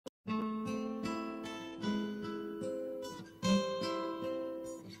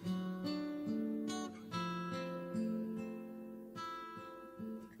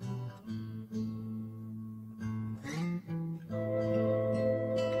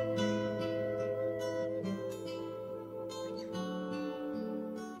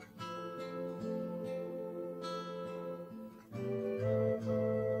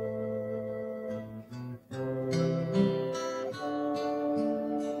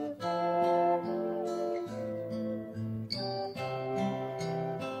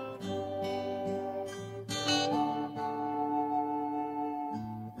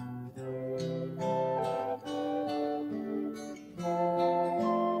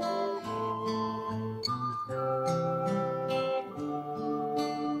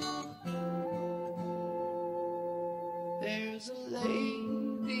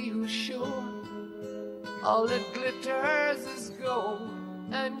all that glitters is gold,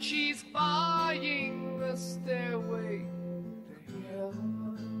 and she's buying the stairway to heaven.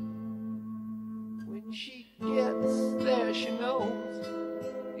 When she gets there, she knows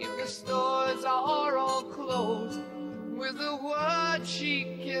if the stores are all closed, with a word she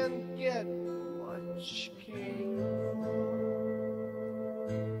can get what she came for.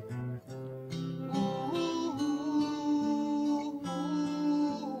 Ooh,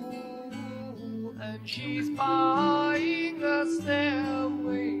 and she's buying a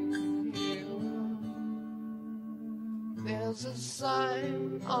stairway to heaven. There's a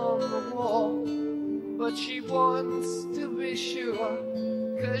sign on the wall, but she wants to be sure,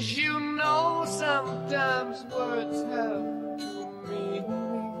 'cause you know sometimes words have two meanings.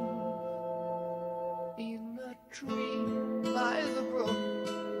 In a tree by the brook,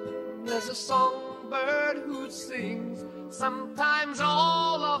 there's a songbird who sings. Sometimes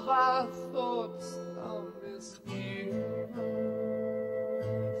all of our thoughts are misgiven.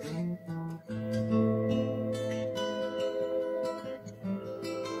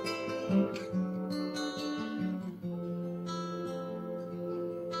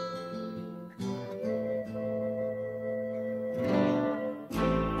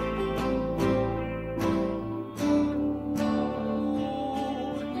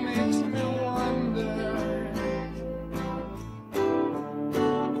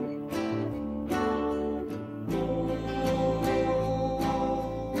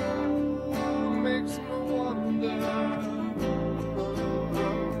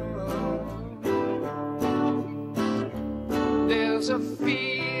 There's a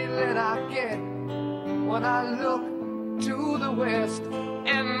feeling I get when I look to the west,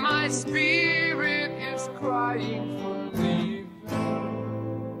 and my spirit is crying for leaving.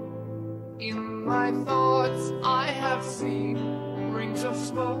 In my thoughts I have seen rings of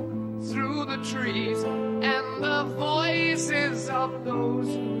smoke through the trees, and the voices of those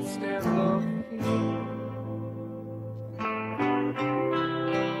who stand looking.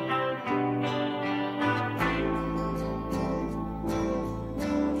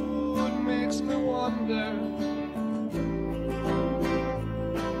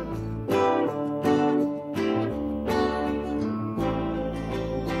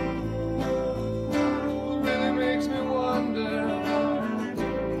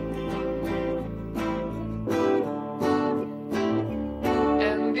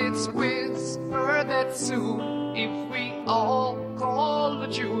 It's whispered that soon, if we all call the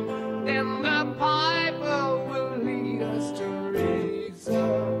June, then the piper will lead us to reason,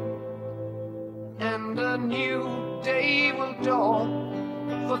 and a new day will dawn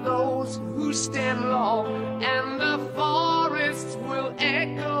for those who stand long, and the forests will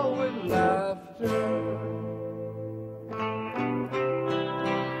echo with laughter.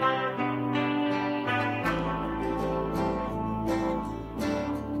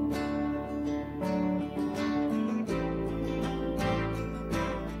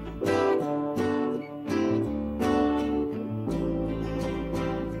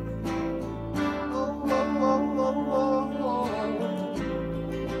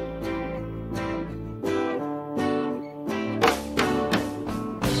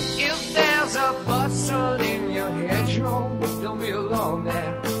 Don't be alone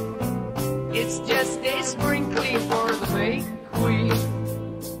there. It's just a sprinkling for the May Queen.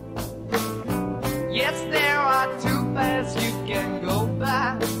 Yes, there are two paths you can go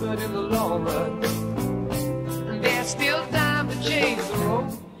by, but in the long run, there's still time to change the road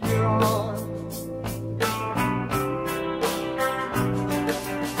you're on.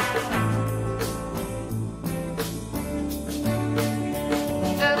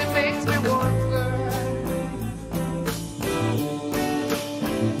 And it makes me wonder,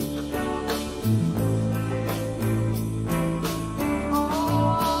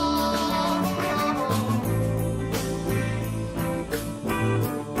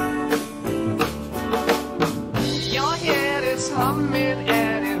 humming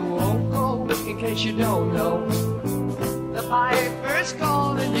and it won't go. In case you don't know, the piper's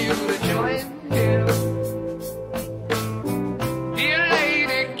calling you to join him.